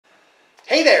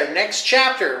Hey there, next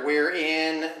chapter. We're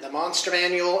in the monster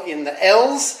manual in the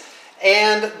L's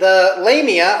and the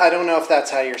Lamia. I don't know if that's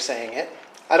how you're saying it.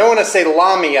 I don't want to say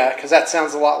Lamia because that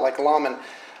sounds a lot like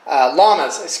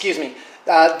llamas, excuse me.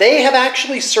 They have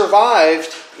actually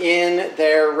survived in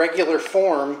their regular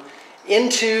form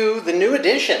into the new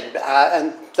edition.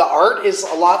 And the art is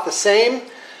a lot the same.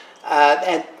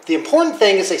 And the important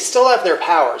thing is they still have their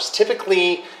powers.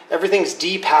 Typically, everything's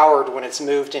depowered when it's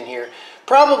moved in here.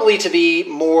 Probably to be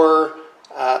more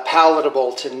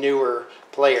palatable to newer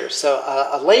players. So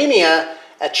a Lamia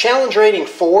at challenge rating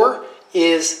 4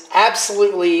 is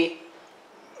absolutely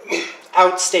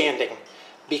outstanding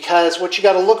because what you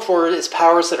got to look for is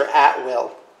powers that are at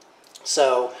will.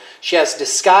 So she has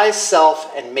Disguise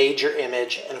Self and Major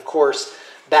Image, and of course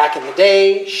back in the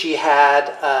day she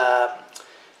had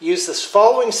use this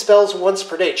following spells once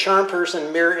per day: Charm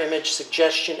Person, Mirror Image,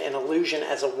 Suggestion, and Illusion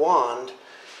as a wand.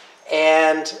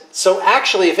 And so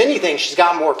actually, if anything, she's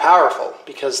got more powerful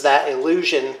because that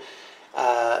illusion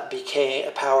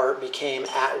became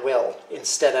at will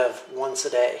instead of once a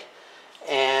day.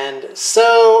 And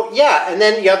so, yeah, and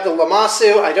then you have the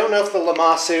Lamassu. I don't know if the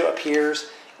Lamassu appears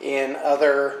in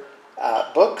other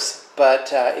books,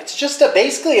 but it's just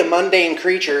basically a mundane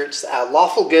creature. It's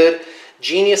lawful good,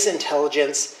 genius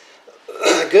intelligence,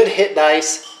 good hit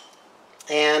dice,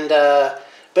 and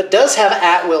but does have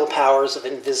at-will powers of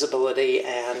invisibility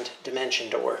and dimension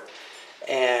door.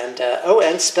 And,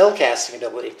 and spellcasting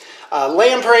ability.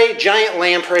 Lamprey, giant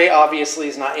lamprey, obviously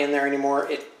is not in there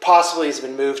anymore. It possibly has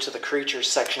been moved to the creatures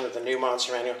section of the new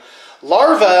monster manual.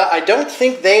 Larva, I don't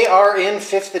think they are in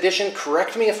 5th edition.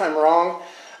 Correct me if I'm wrong.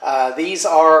 These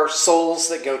are souls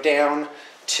that go down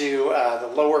to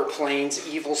the lower planes,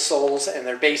 evil souls, and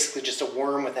they're basically just a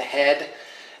worm with a head.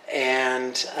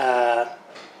 And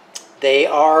they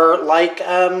are like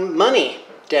money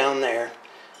down there,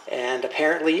 and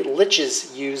apparently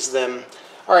liches use them.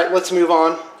 All right, let's move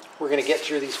on. We're going to get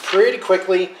through these pretty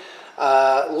quickly.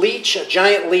 Leech, a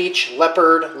giant leech,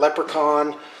 leopard,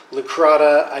 leprechaun,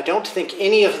 lucrata. I don't think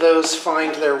any of those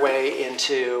find their way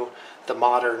into the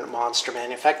modern monster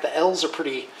manual. In fact, the L's are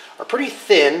pretty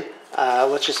thin.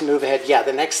 Let's just move ahead. Yeah,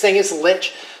 the next thing is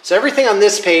lich. So everything on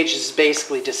this page has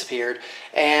basically disappeared.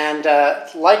 And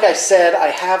like I said, I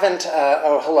haven't...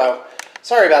 oh, hello.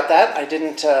 Sorry about that. I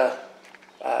didn't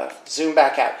zoom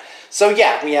back out. So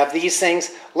yeah, we have these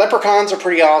things. Leprechauns are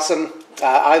pretty awesome.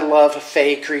 I love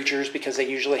fey creatures because they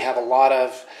usually have a lot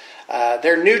of...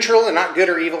 they're neutral. They're not good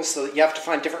or evil, so you have to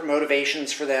find different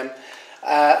motivations for them.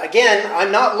 Again,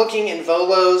 I'm not looking in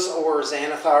Volos or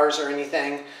Xanathars or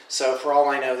anything, so for all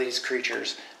I know, these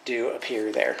creatures do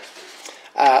appear there.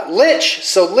 Lich.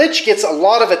 So Lich gets a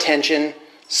lot of attention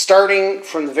starting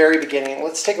from the very beginning.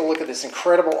 Let's take a look at this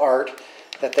incredible art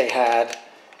that they had.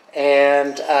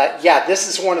 And yeah, this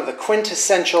is one of the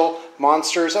quintessential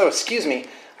monsters. Oh, excuse me.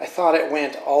 I thought it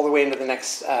went all the way into the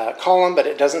next column, but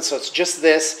it doesn't, so it's just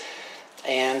this.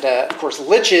 And, of course,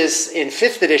 liches in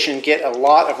 5th edition get a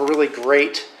lot of really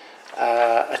great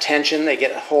attention. They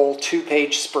get a whole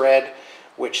 2-page spread,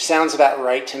 which sounds about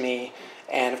right to me.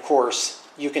 And, of course,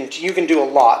 you can do a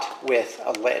lot with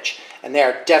a lich. And they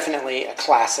are definitely a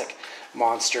classic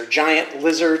monster. Giant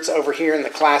lizards over here in the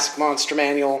classic monster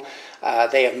manual.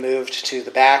 They have moved to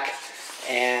the back.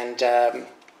 And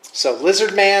so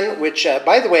Lizard Man, which,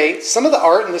 by the way, some of the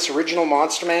art in this original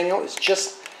monster manual is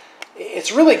just,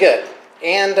 it's really good.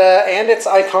 And it's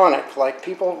iconic. Like,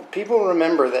 people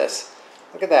remember this.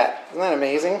 Look at that. Isn't that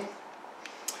amazing?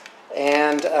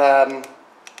 And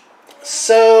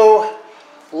so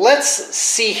let's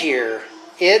see here.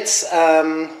 It's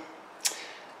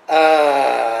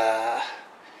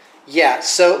yeah.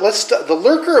 So the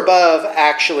lurker above.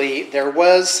 Actually,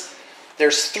 there's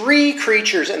 3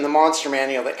 creatures in the monster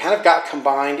manual that kind of got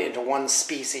combined into one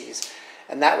species,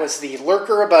 and that was the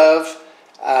lurker above.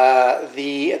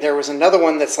 There was another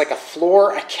one that's like a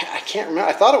floor. I can't remember.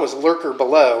 I thought it was lurker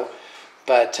below,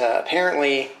 but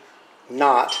apparently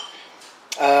not.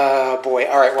 Boy.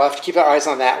 All right, we'll have to keep our eyes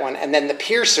on that one. And then the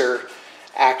piercer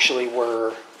actually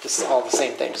were all the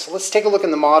same thing. So let's take a look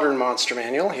in the modern monster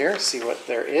manual here, see what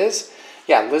there is.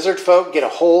 Yeah, lizard folk get a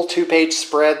whole 2-page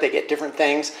spread. They get different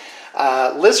things.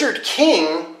 Lizard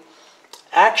King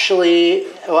actually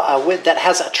that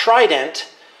has a trident.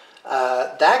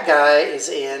 That guy is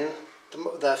in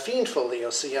the Fiend Folio,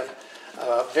 so you have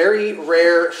a very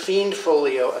rare Fiend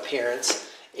Folio appearance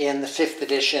in the 5th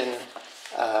edition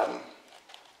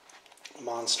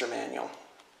monster manual.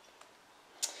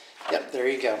 Yep, there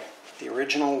you go. The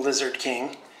original Lizard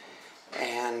King.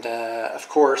 And, of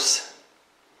course,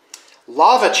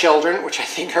 Lava Children, which I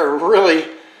think are really,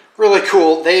 really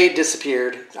cool. They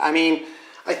disappeared. I mean,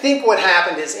 I think what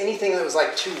happened is anything that was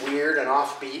like too weird and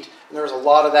offbeat, and there was a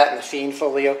lot of that in the Fiend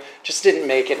Folio, just didn't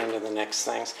make it into the next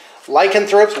things.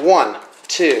 Lycanthropes, 1,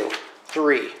 2,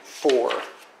 3, 4,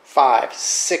 5,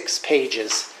 6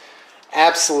 pages.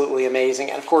 Absolutely amazing.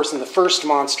 And of course, in the first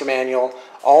monster manual,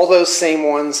 all those same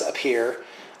ones appear.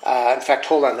 In fact,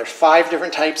 hold on, there's 5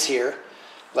 different types here.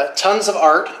 Tons of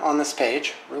art on this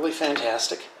page. Really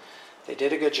fantastic. They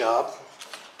did a good job.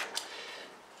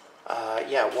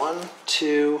 Yeah, 1,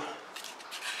 2,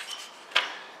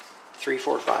 3,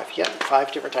 4, 5. Yep,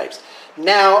 5 different types.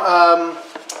 Now,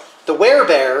 the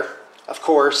werebear, of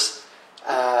course,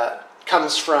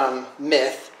 comes from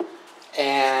myth,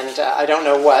 and I don't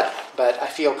know what, but I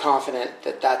feel confident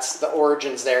that that's the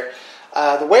origins there.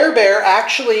 The werebear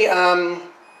actually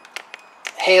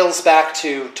hails back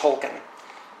to Tolkien,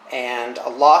 and a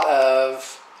lot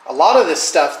of this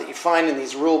stuff that you find in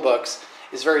these rule books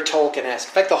is very Tolkien-esque.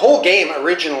 In fact, the whole game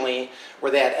originally,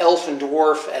 where they had elf and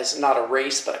dwarf as not a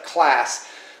race but a class,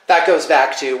 that goes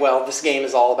back to, well, this game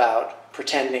is all about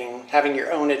pretending, having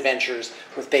your own adventures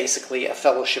with basically a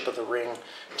Fellowship of the Ring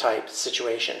type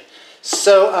situation.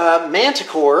 So,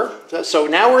 Manticore, so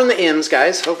now we're in the M's,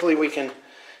 guys. Hopefully we can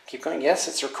keep going. Yes,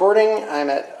 it's recording. I'm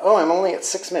only at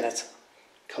 6 minutes.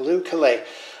 Calais.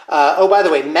 Oh, by the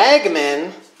way,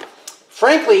 Magmen,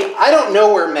 frankly, I don't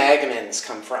know where Magmens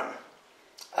come from.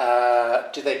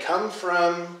 Do they come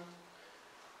from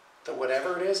the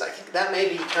whatever it is? I think that may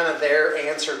be kind of their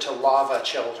answer to lava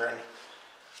children.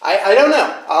 I don't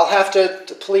know. I'll have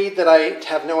to plead that I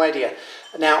have no idea.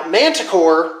 Now,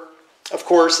 Manticore, of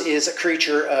course, is a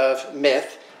creature of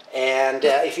myth, and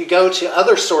if you go to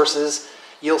other sources,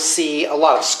 you'll see a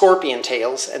lot of scorpion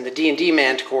tails, and the D&D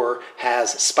Manticore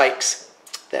has spikes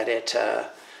that it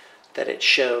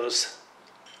shows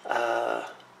on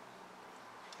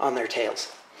their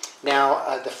tails.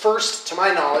 Now, the first, to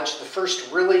my knowledge, the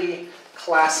first really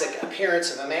classic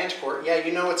appearance of a Manticore, yeah,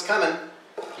 you know what's coming.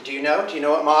 Do you know? Do you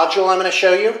know what module I'm going to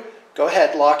show you? Go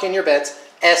ahead, lock in your bets.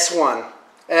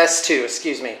 S2,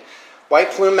 excuse me.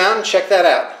 White Plume Mountain, check that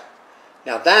out.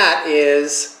 Now that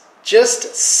is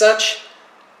just such,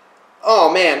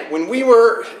 oh man, when we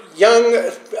were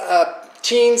young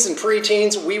teens and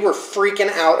preteens, we were freaking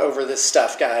out over this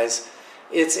stuff, guys.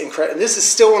 It's incredible. This is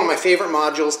still one of my favorite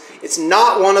modules. It's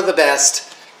not one of the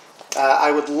best.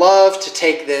 I would love to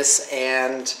take this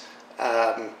and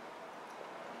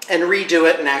redo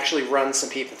it and actually run some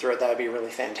people through it. That would be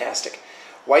really fantastic.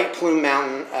 White Plume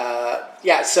Mountain.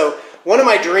 Yeah, so one of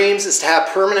my dreams is to have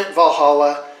permanent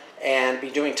Valhalla and be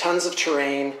doing tons of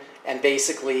terrain and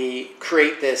basically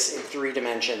create this in 3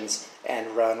 dimensions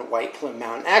and run White Plume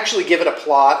Mountain. Actually give it a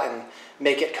plot and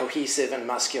make it cohesive and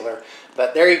muscular.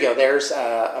 But there you go. There's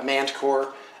a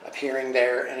Manticore appearing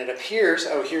there, and it appears,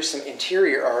 oh, here's some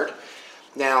interior art.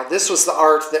 Now, this was the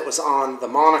art that was on the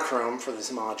monochrome for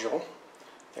this module.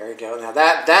 There you go. Now,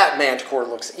 that Manticore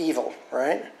looks evil,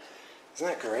 right? Isn't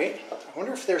that great? I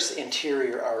wonder if there's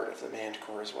interior art of the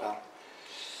Manticore as well.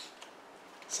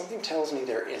 Something tells me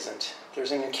there isn't.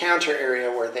 There's an encounter area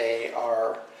where they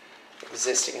are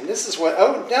existing. And this is what,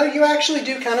 oh, no, you actually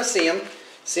do kind of see them.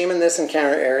 See them in this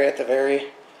encounter area at the very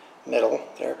middle.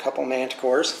 There are a couple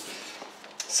Manticores.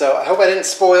 So I hope I didn't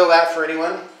spoil that for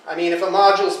anyone. I mean, if a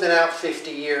module's been out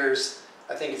 50 years,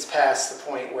 I think it's past the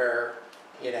point where,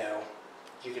 you know,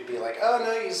 you could be like, oh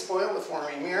no, you spoiled it for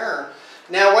me, mirror.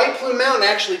 Now, White Plume Mountain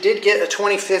actually did get a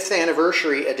 25th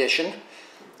anniversary edition,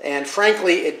 and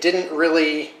frankly, it didn't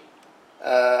really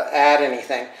add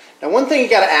anything. Now, one thing you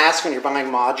got to ask when you're buying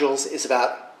modules is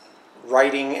about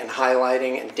writing and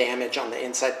highlighting and damage on the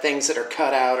inside, things that are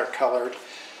cut out or colored,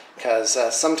 because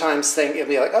sometimes it'll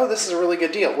be like, oh, this is a really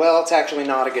good deal. Well, it's actually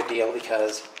not a good deal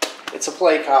because it's a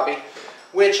play copy,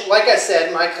 which, like I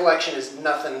said, my collection is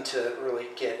nothing to really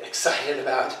get excited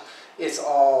about. It's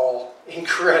all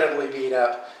incredibly beat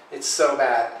up. It's so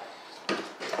bad.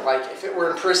 Like, if it were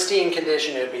in pristine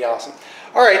condition, it would be awesome.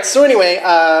 All right, so anyway,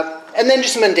 and then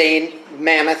just mundane,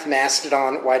 mammoth,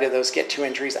 mastodon. Why do those get 2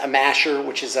 entries? A masher,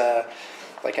 which is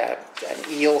like an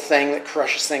eel thing that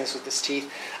crushes things with its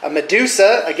teeth. A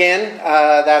Medusa, again,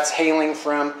 that's hailing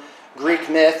from Greek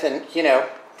myth, and you know,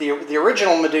 the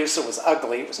original Medusa was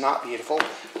ugly. It was not beautiful.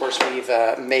 Of course, we've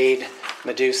made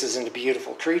Medusas into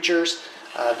beautiful creatures.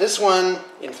 This one,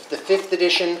 in the 5th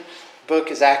edition book,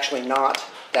 is actually not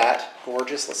that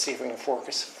gorgeous. Let's see if we can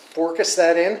focus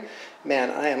that in.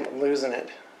 Man, I am losing it.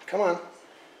 Come on.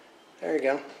 There you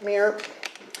go. Mirror.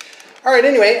 All right,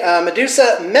 anyway,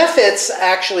 Medusa. Mephits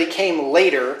actually came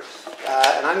later,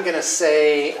 and I'm going to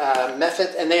say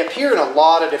Mephit, and they appear in a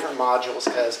lot of different modules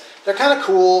because they're kind of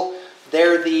cool.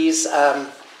 They're these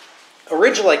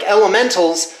original, like,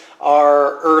 elementals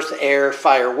are earth, air,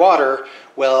 fire, water.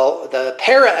 Well, the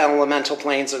para-elemental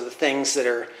planes are the things that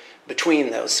are between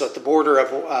those. So at the border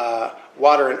of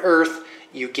water and earth,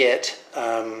 you get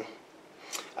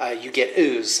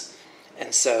ooze.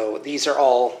 And so these are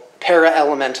all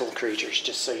para-elemental creatures,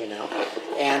 just so you know.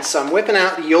 And so I'm whipping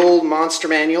out the old monster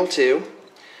manual too.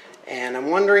 And I'm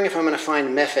wondering if I'm going to find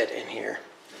Mephit in here.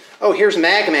 Oh, here's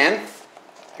Magman.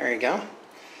 There you go.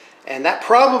 And that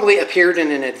probably appeared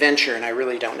in an adventure, and I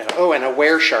really don't know. Oh, and a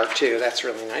were-shark too. That's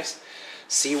really nice.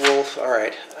 Sea wolf. All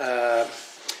right.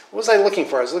 What was I looking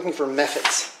for? I was looking for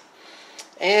Mephits.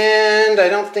 And I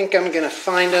don't think I'm going to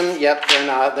find them. Yep,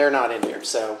 they're not in here.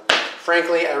 So,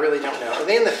 frankly, I really don't know. Are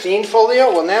they in the Fiend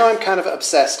Folio? Well, now I'm kind of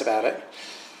obsessed about it.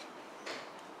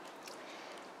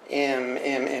 Nope,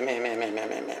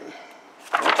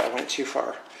 I went too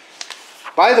far.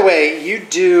 By the way, you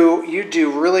do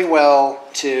really well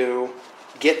to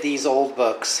get these old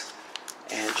books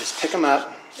and just pick them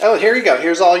up. Oh, here you go.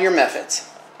 Here's all your Mephits.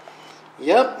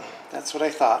 Yep, that's what I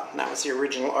thought. And that was the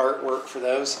original artwork for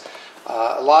those.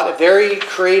 A lot of very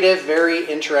creative, very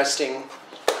interesting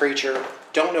creature.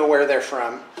 Don't know where they're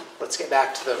from. Let's get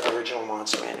back to the original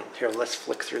monster manual. Here, let's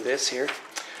flick through this here.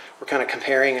 We're kind of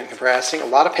comparing and contrasting. A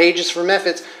lot of pages for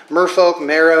Mephits. Merfolk,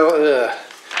 Marrow,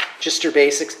 just your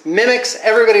basics. Mimics,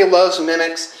 everybody loves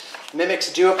mimics.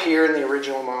 Mimics do appear in the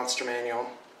original monster manual.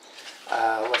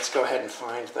 Let's go ahead and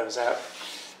find those out.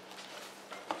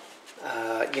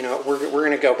 You know, we're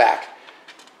going to go back.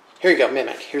 Here you go,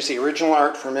 Mimic. Here's the original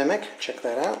art for Mimic. Check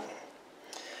that out.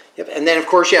 Yep. And then, of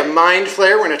course, you have Mind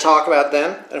Flayer. We're going to talk about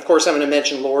them. And, of course, I'm going to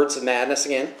mention Lords of Madness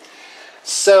again.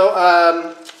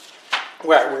 So,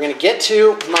 we're going to get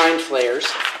to Mind Flayers.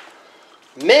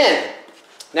 Men.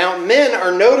 Now, men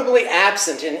are notably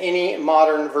absent in any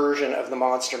modern version of the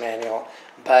Monster Manual.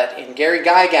 But in Gary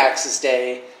Gygax's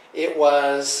day, it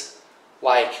was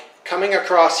like coming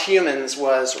across humans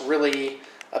was really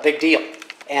a big deal.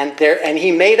 And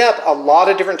he made up a lot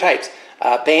of different types.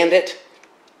 Bandit.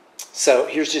 So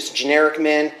here's just generic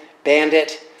men.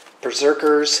 Bandit,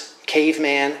 Berserkers,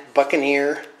 Caveman,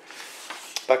 Buccaneer.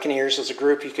 Buccaneers was a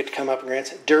group you could come up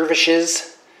against.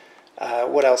 Dervishes.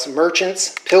 What else?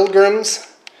 Merchants,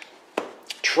 Pilgrims,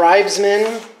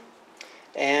 Tribesmen,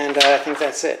 and I think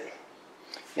that's it.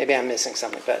 Maybe I'm missing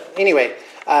something. But anyway,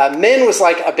 men was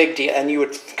like a big deal, and you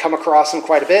would come across them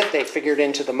quite a bit. They figured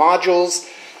into the modules.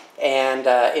 And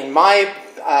in my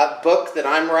book that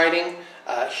I'm writing,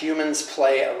 humans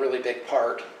play a really big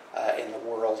part in the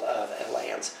world of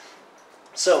Atlantis.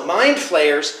 So Mind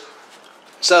Flayers.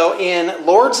 So in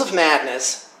Lords of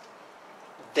Madness,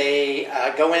 they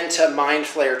go into Mind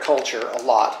Flayer culture a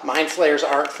lot. Mind Flayers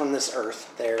aren't from this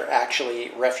earth. They're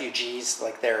actually refugees,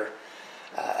 like they're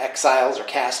exiles or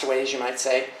castaways, you might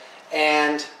say.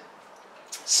 And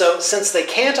so since they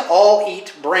can't all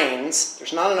eat brains,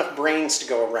 there's not enough brains to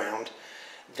go around,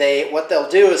 what they'll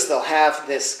do is they'll have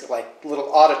this like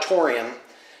little auditorium,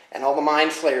 and all the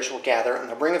Mind Flayers will gather, and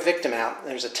they'll bring a victim out. And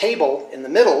there's a table in the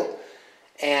middle,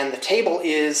 and the table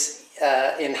is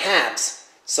in halves.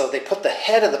 So they put the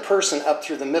head of the person up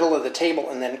through the middle of the table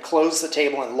and then close the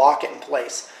table and lock it in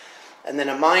place. And then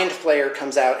a Mind Flayer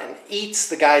comes out and eats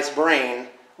the guy's brain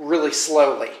really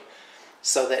slowly.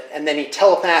 And then he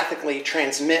telepathically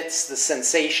transmits the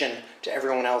sensation to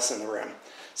everyone else in the room.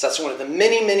 So that's one of the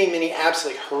many, many, many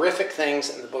absolutely horrific things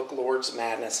in the book Lords of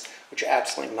Madness, which you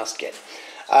absolutely must get.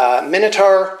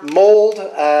 Minotaur, Mold,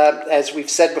 as we've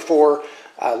said before,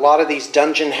 a lot of these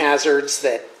dungeon hazards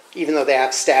that, even though they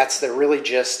have stats, they're really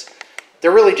just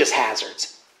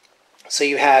hazards. So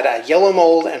you had yellow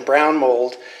mold and brown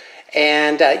mold.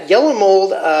 And yellow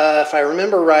mold, if I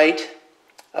remember right,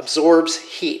 absorbs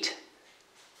heat.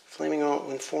 Flaming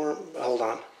when form. Hold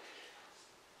on.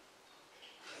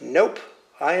 Nope,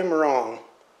 I am wrong.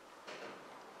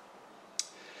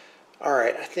 All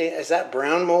right, I think is that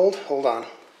brown mold. Hold on.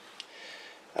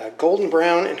 Golden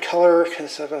brown in color.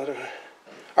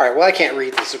 All right, well, I can't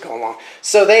read this, so go along.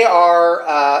 So they are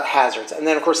hazards. And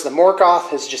then, of course, the Morgoth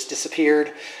has just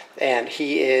disappeared, and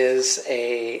he is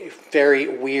a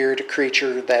very weird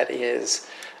creature that is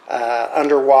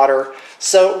underwater.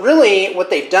 So really what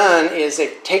they've done is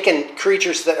they've taken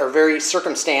creatures that are very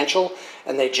circumstantial,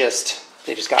 and they just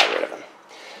got rid of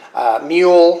them.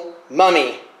 Mule,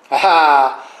 mummy,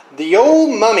 the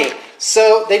old mummy.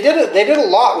 So they did a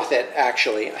lot with it,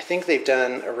 actually. I think they've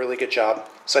done a really good job.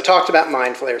 So I talked about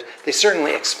Mind Flayers. They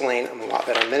certainly explain them a lot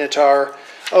better. Minotaur.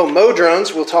 Oh,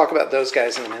 Modrones. We'll talk about those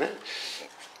guys in a minute.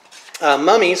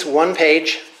 Mummies, 1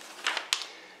 page,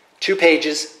 2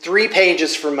 pages, 3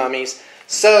 pages for mummies.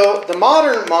 So the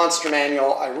modern monster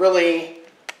manual, I really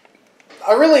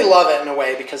I really love it in a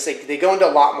way because they go into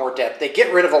a lot more depth. They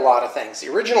get rid of a lot of things. The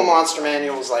original monster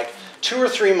manual was like 2 or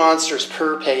 3 monsters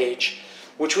per page,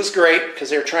 which was great because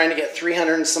they were trying to get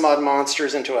 300 and some odd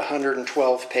monsters into a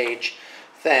 112-page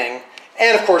thing.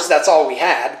 And of course, that's all we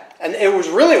had. And it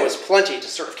was plenty to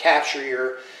sort of capture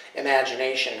your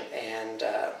imagination and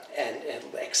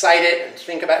excite it and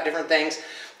think about different things.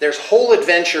 There's whole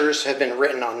adventures have been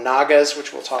written on Nagas,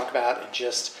 which we'll talk about in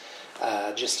just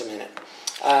a minute.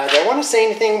 Do I want to say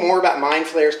anything more about mind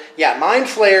flayers? Yeah, mind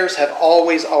flayers have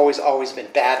always been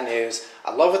bad news.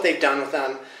 I love what they've done with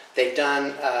them. They've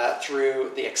done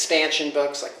through the expansion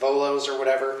books like Volos or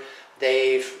whatever.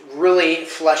 They've really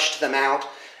fleshed them out,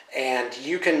 and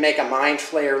you can make a mind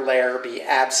flayer lair be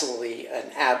absolutely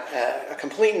a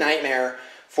complete nightmare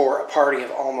for a party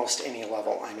of almost any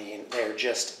level. I mean, they're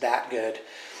just that good.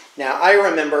 Now, I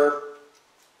remember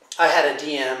I had a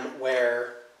DM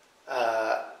where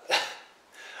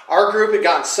our group had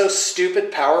gotten so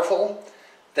stupid powerful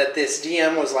that this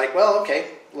DM was like, well, okay,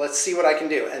 let's see what I can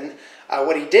do. And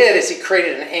what he did is he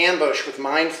created an ambush with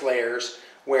mind flayers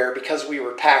where, because we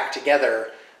were packed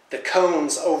together, the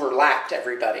cones overlapped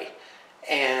everybody.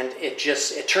 And it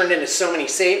turned into so many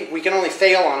saves. We can only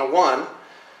fail on a 1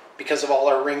 because of all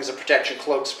our rings of protection,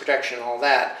 cloaks of protection, and all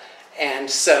that. And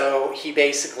so he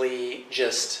basically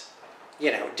just,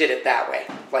 did it that way.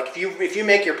 Like if you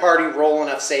make your party roll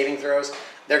enough saving throws,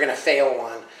 they're going to fail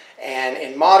one. And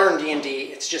in modern D&D,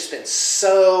 it's just been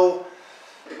so,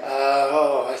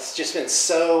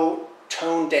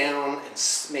 toned down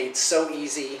and made so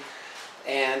easy.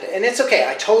 And it's okay.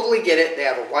 I totally get it. They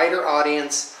have a wider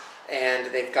audience,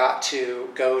 and they've got to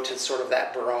go to sort of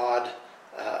that broad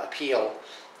appeal.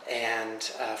 And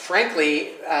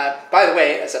frankly, by the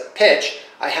way, as a pitch,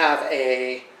 I have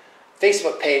a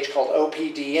Facebook page called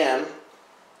OPDM,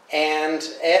 and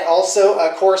also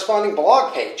a corresponding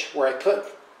blog page where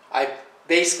I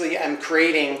basically am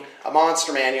creating a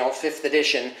monster manual, 5th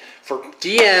edition, for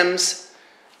DMs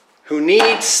who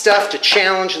need stuff to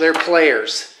challenge their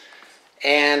players.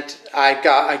 And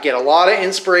I get a lot of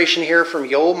inspiration here from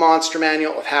the old monster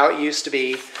manual of how it used to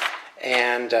be.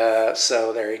 And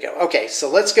so there you go. Okay, so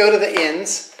let's go to the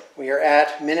ends. We are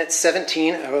at minute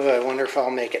 17. Oh, I wonder if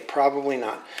I'll make it. Probably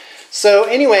not. So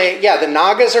anyway, yeah, the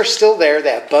Nagas are still there.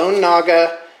 They have Bone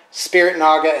Naga, Spirit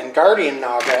Naga, and Guardian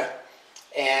Naga.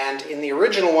 And in the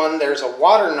original one, there's a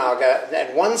Water Naga.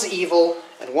 And one's evil,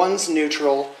 and one's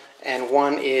neutral, and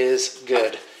one is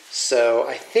good. So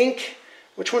I think,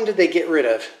 which one did they get rid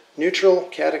of? Neutral,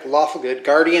 chaotic, lawful good,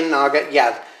 Guardian Naga.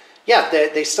 Yeah,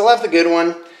 they still have the good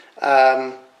one.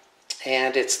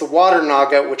 And it's the Water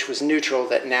Naga, which was neutral,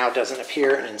 that now doesn't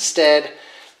appear, and instead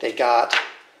they got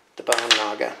the Bone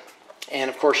Naga. And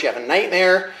of course you have a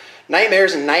Nightmare.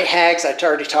 Nightmares and Night Hags, I've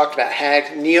already talked about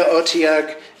Hag.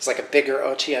 Neo-Otyugh is like a bigger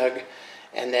Otyugh.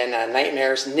 And then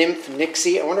Nightmares, Nymph,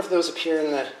 Nixie. I wonder if those appear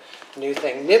in the new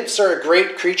thing. Nymphs are a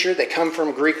great creature. They come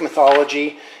from Greek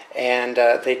mythology, and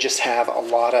they just have a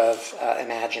lot of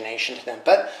imagination to them.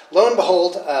 But lo and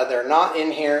behold, they're not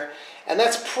in here. And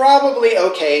that's probably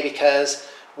okay, because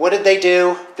what did they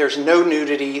do? There's no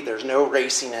nudity, there's no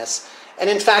raciness. And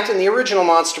in fact, in the original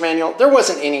Monster Manual, there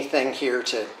wasn't anything here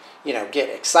to, get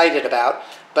excited about.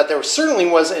 But there certainly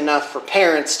was enough for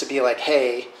parents to be like,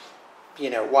 hey,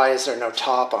 why is there no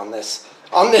top on this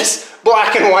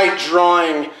black and white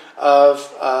drawing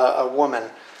of a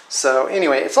woman? So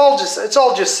anyway, it's all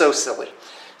just so silly.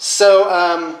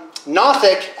 So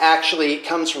Nothic actually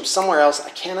comes from somewhere else. I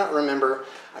cannot remember.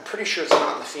 I'm pretty sure it's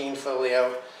not in the Fiend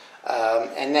Folio.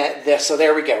 So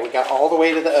there we go. We got all the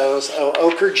way to the O's. Oh,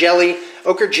 Ochre Jelly.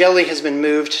 Ochre Jelly has been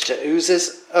moved to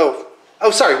oozes. Oh,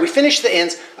 sorry. We finished the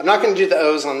ends. I'm not going to do the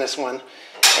O's on this one.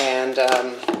 And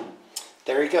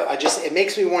there you go. It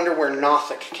makes me wonder where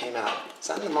Nothic came out. Is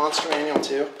that in the Monster Manual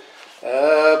too?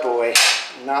 Oh boy,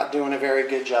 not doing a very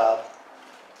good job.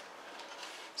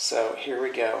 So here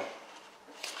we go.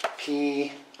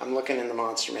 I'm looking in the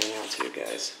Monster Manual too,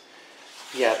 guys.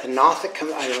 Yeah, the Nothic,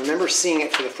 I remember seeing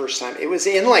it for the first time. It was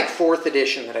in like 4th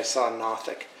edition that I saw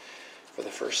Nothic for the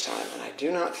first time, and I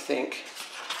do not think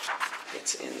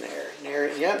it's in there.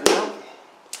 Yeah, no.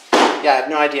 Yeah, I have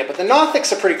no idea, but the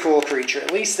Nothic's a pretty cool creature.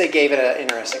 At least they gave it an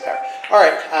interesting power. All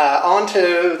right, on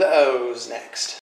to the O's next.